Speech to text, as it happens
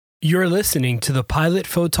You're listening to the Pilot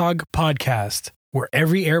Photog podcast, where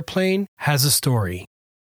every airplane has a story.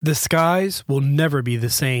 The skies will never be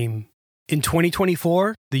the same. In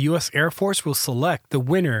 2024, the U.S. Air Force will select the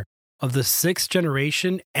winner of the 6th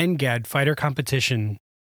generation NGAD fighter competition.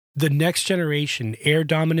 The next generation air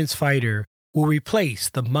dominance fighter will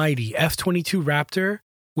replace the mighty F-22 Raptor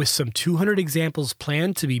with some 200 examples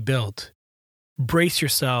planned to be built. Brace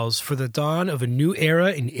yourselves for the dawn of a new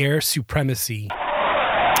era in air supremacy.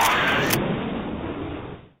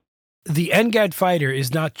 The NGAD fighter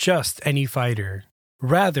is not just any fighter.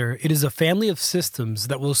 Rather, it is a family of systems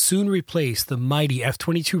that will soon replace the mighty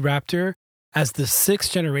F-22 Raptor as the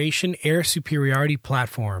 6th generation air superiority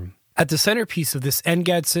platform. At the centerpiece of this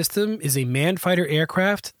NGAD system is a manned fighter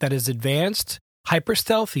aircraft that is advanced,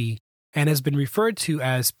 hyper-stealthy, and has been referred to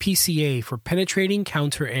as PCA for penetrating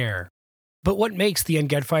counter-air. But what makes the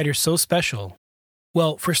NGAD fighter so special?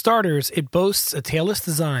 Well, for starters, it boasts a tailless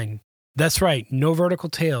design. That's right, no vertical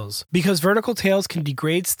tails, because vertical tails can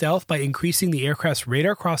degrade stealth by increasing the aircraft's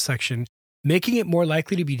radar cross-section, making it more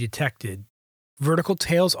likely to be detected. Vertical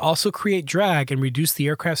tails also create drag and reduce the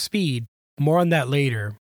aircraft's speed, more on that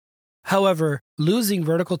later. However, losing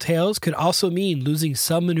vertical tails could also mean losing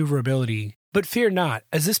some maneuverability. But fear not,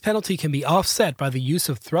 as this penalty can be offset by the use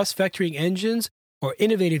of thrust vectoring engines or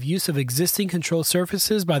innovative use of existing control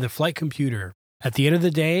surfaces by the flight computer. At the end of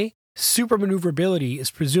the day, super maneuverability is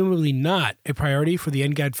presumably not a priority for the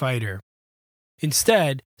NGAD fighter.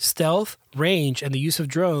 Instead, stealth, range, and the use of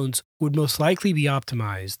drones would most likely be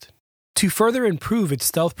optimized. To further improve its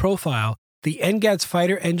stealth profile, the NGAD's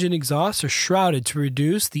fighter engine exhausts are shrouded to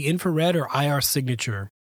reduce the infrared or IR signature.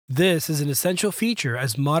 This is an essential feature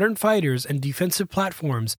as modern fighters and defensive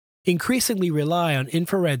platforms increasingly rely on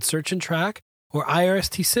infrared search and track or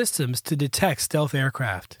IRST systems to detect stealth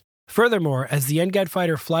aircraft. Furthermore, as the NGAD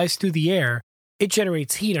fighter flies through the air, it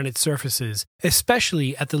generates heat on its surfaces,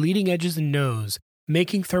 especially at the leading edges and nose,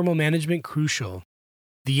 making thermal management crucial.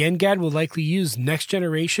 The NGAD will likely use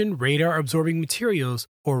next-generation radar-absorbing materials,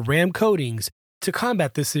 or RAM coatings, to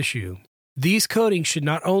combat this issue. These coatings should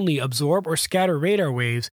not only absorb or scatter radar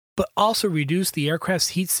waves, but also reduce the aircraft's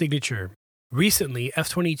heat signature. Recently,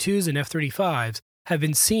 F-22s and F-35s have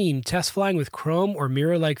been seen test flying with chrome or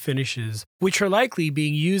mirror-like finishes, which are likely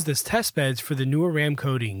being used as testbeds for the newer RAM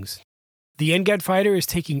coatings. The NGAD fighter is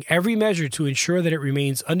taking every measure to ensure that it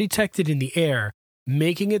remains undetected in the air,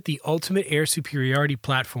 making it the ultimate air superiority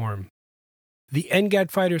platform. The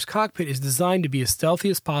NGAD fighter's cockpit is designed to be as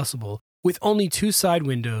stealthy as possible, with only 2 side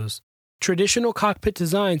windows. Traditional cockpit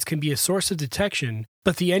designs can be a source of detection,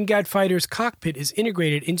 but the NGAD fighter's cockpit is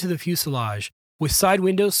integrated into the fuselage, with side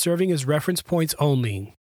windows serving as reference points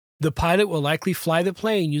only. The pilot will likely fly the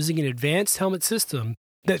plane using an advanced helmet system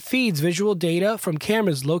that feeds visual data from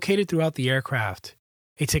cameras located throughout the aircraft,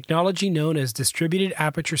 a technology known as Distributed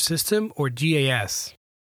Aperture System, or DAS.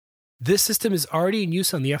 This system is already in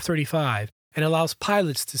use on the F-35 and allows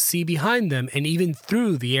pilots to see behind them and even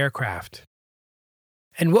through the aircraft.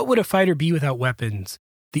 And what would a fighter be without weapons?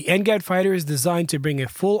 The NGAD fighter is designed to bring a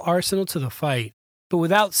full arsenal to the fight, but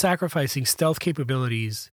without sacrificing stealth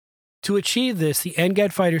capabilities. To achieve this, the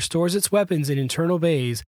NGAD fighter stores its weapons in internal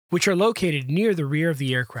bays, which are located near the rear of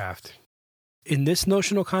the aircraft. In this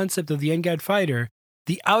notional concept of the NGAD fighter,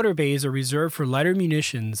 the outer bays are reserved for lighter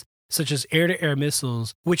munitions, such as air-to-air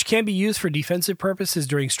missiles, which can be used for defensive purposes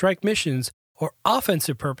during strike missions or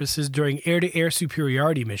offensive purposes during air-to-air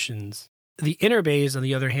superiority missions. The inner bays, on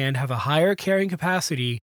the other hand, have a higher carrying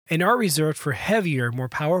capacity and are reserved for heavier, more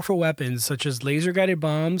powerful weapons such as laser-guided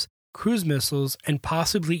bombs, cruise missiles, and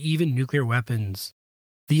possibly even nuclear weapons.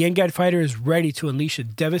 The NGAD fighter is ready to unleash a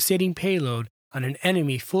devastating payload on an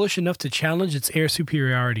enemy foolish enough to challenge its air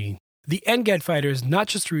superiority. The NGAD fighter is not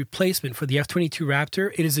just a replacement for the F-22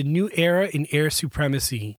 Raptor, it is a new era in air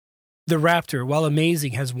supremacy. The Raptor, while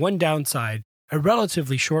amazing, has one downside: a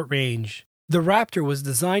relatively short range. The Raptor was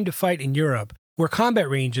designed to fight in Europe, where combat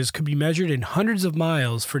ranges could be measured in hundreds of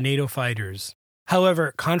miles for NATO fighters.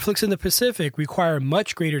 However, conflicts in the Pacific require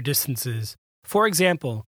much greater distances. For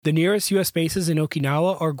example, the nearest U.S. bases in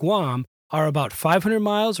Okinawa or Guam are about 500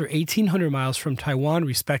 miles or 1,800 miles from Taiwan,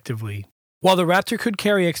 respectively. While the Raptor could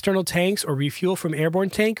carry external tanks or refuel from airborne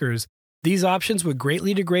tankers, these options would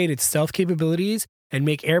greatly degrade its stealth capabilities and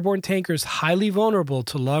make airborne tankers highly vulnerable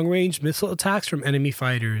to long-range missile attacks from enemy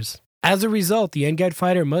fighters. As a result, the NGAD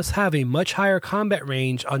fighter must have a much higher combat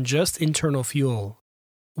range on just internal fuel.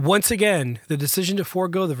 Once again, the decision to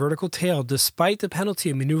forego the vertical tail despite the penalty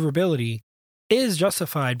of maneuverability is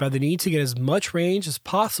justified by the need to get as much range as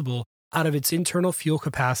possible out of its internal fuel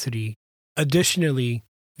capacity. Additionally,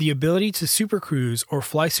 The ability to supercruise or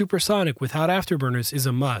fly supersonic without afterburners is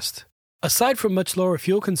a must. Aside from much lower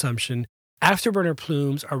fuel consumption, afterburner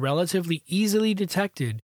plumes are relatively easily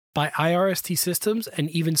detected by IRST systems and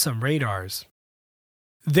even some radars.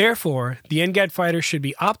 Therefore, the NGAD fighter should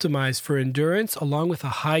be optimized for endurance along with a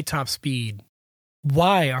high top speed.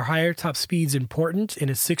 Why are higher top speeds important in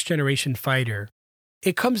a 6th-generation fighter?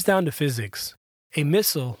 It comes down to physics. A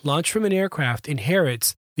missile launched from an aircraft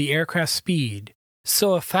inherits the aircraft's speed,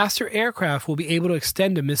 so a faster aircraft will be able to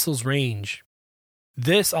extend a missile's range.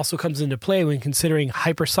 This also comes into play when considering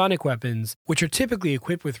hypersonic weapons, which are typically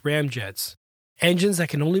equipped with ramjets, engines that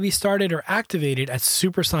can only be started or activated at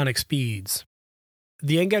supersonic speeds.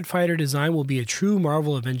 The NGAD fighter design will be a true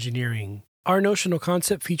marvel of engineering. Our notional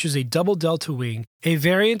concept features a double delta wing, a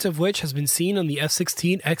variant of which has been seen on the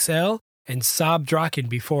F-16XL and Saab Draken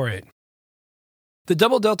before it. The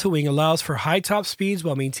double delta wing allows for high top speeds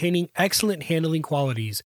while maintaining excellent handling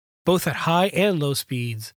qualities, both at high and low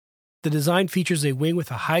speeds. The design features a wing with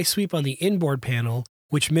a high sweep on the inboard panel,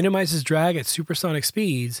 which minimizes drag at supersonic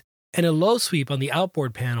speeds, and a low sweep on the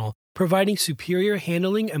outboard panel, providing superior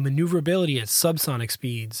handling and maneuverability at subsonic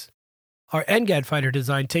speeds. Our NGAD fighter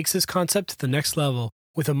design takes this concept to the next level,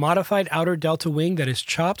 with a modified outer delta wing that is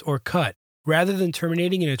chopped or cut, rather than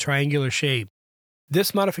terminating in a triangular shape.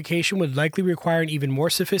 This modification would likely require an even more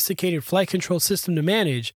sophisticated flight control system to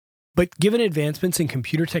manage, but given advancements in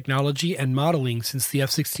computer technology and modeling since the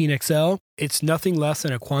F-16XL, it's nothing less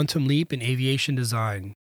than a quantum leap in aviation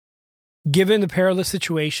design. Given the perilous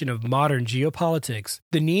situation of modern geopolitics,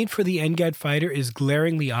 the need for the NGAD fighter is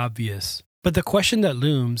glaringly obvious. But the question that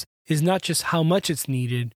looms is not just how much it's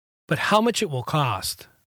needed, but how much it will cost.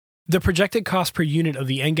 The projected cost per unit of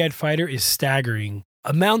the NGAD fighter is staggering,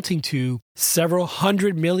 amounting to several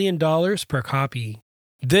 $100 million per copy.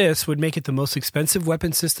 This would make it the most expensive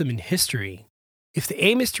weapon system in history. If the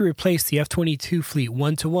aim is to replace the F-22 fleet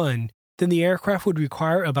 1-to-1, then the aircraft would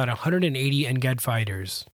require about 180 NGAD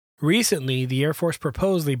fighters. Recently, the Air Force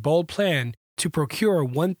proposed a bold plan to procure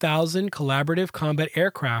 1,000 Collaborative Combat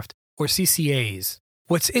Aircraft, or CCAs.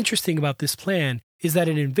 What's interesting about this plan is that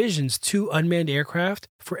it envisions 2 unmanned aircraft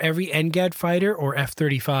for every NGAD fighter or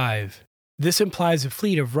F-35. This implies a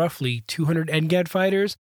fleet of roughly 200 NGAD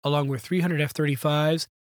fighters, along with 300 F-35s,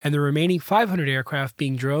 and the remaining 500 aircraft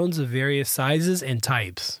being drones of various sizes and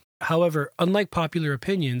types. However, unlike popular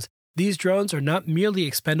opinions, these drones are not merely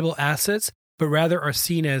expendable assets, but rather are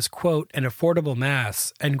seen as, quote, an affordable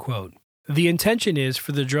mass, end quote. The intention is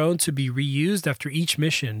for the drone to be reused after each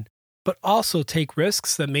mission, but also take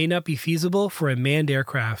risks that may not be feasible for a manned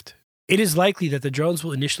aircraft. It is likely that the drones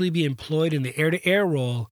will initially be employed in the air-to-air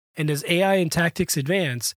role, and as AI and tactics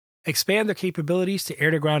advance, expand their capabilities to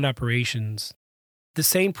air-to-ground operations. The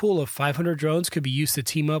same pool of 500 drones could be used to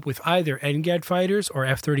team up with either NGAD fighters or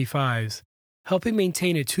F-35s, helping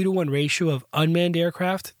maintain a 2-to-1 ratio of unmanned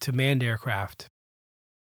aircraft to manned aircraft.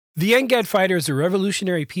 The NGAD fighter is a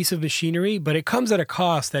revolutionary piece of machinery, but it comes at a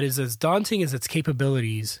cost that is as daunting as its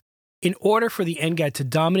capabilities. In order for the NGAD to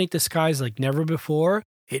dominate the skies like never before,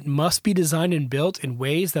 it must be designed and built in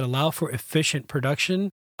ways that allow for efficient production,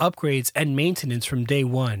 upgrades, and maintenance from day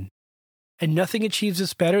one. And nothing achieves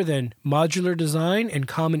this better than modular design and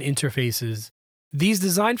common interfaces. These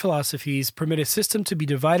design philosophies permit a system to be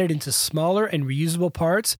divided into smaller and reusable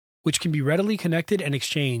parts, which can be readily connected and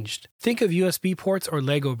exchanged. Think of USB ports or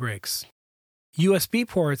Lego bricks. USB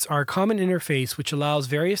ports are a common interface which allows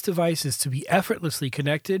various devices to be effortlessly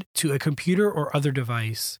connected to a computer or other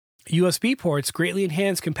device. USB ports greatly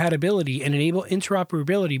enhance compatibility and enable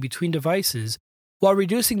interoperability between devices, while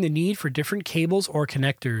reducing the need for different cables or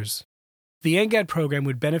connectors. The NGAD program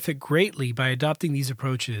would benefit greatly by adopting these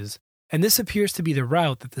approaches, and this appears to be the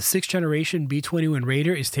route that the 6th-generation B-21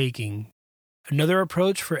 Raider is taking. Another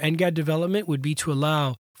approach for NGAD development would be to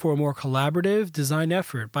allow for a more collaborative design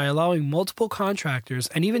effort by allowing multiple contractors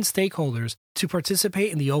and even stakeholders to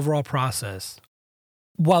participate in the overall process.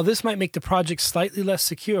 While this might make the project slightly less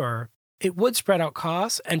secure, it would spread out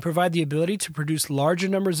costs and provide the ability to produce larger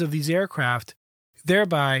numbers of these aircraft,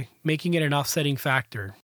 thereby making it an offsetting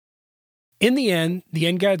factor. In the end, the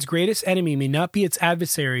NGAD's greatest enemy may not be its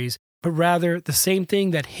adversaries, but rather the same thing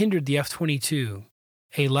that hindered the F-22,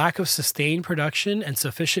 a lack of sustained production and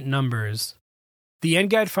sufficient numbers. The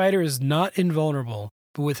NGAD fighter is not invulnerable,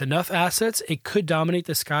 but with enough assets, it could dominate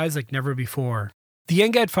the skies like never before. The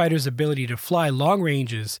NGAD fighter's ability to fly long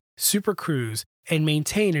ranges, supercruise, and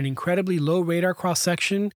maintain an incredibly low radar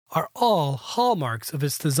cross-section are all hallmarks of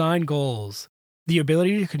its design goals. The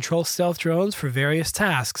ability to control stealth drones for various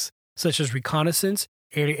tasks, such as reconnaissance,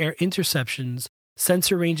 air-to-air interceptions,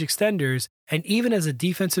 sensor range extenders, and even as a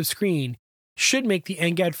defensive screen, should make the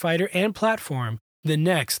NGAD fighter and platform the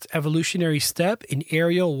next evolutionary step in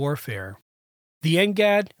aerial warfare. The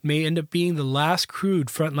NGAD may end up being the last crewed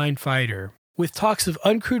frontline fighter, with talks of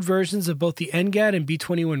uncrewed versions of both the NGAD and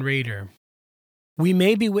B-21 Raider. We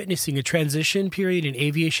may be witnessing a transition period in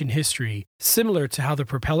aviation history, similar to how the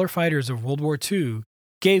propeller fighters of World War II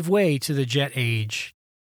gave way to the jet age.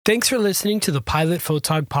 Thanks for listening to the Pilot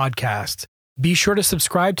Photog podcast. Be sure to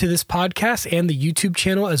subscribe to this podcast and the YouTube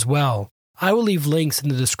channel as well. I will leave links in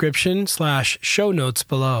the description/show notes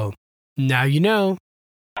below. Now you know.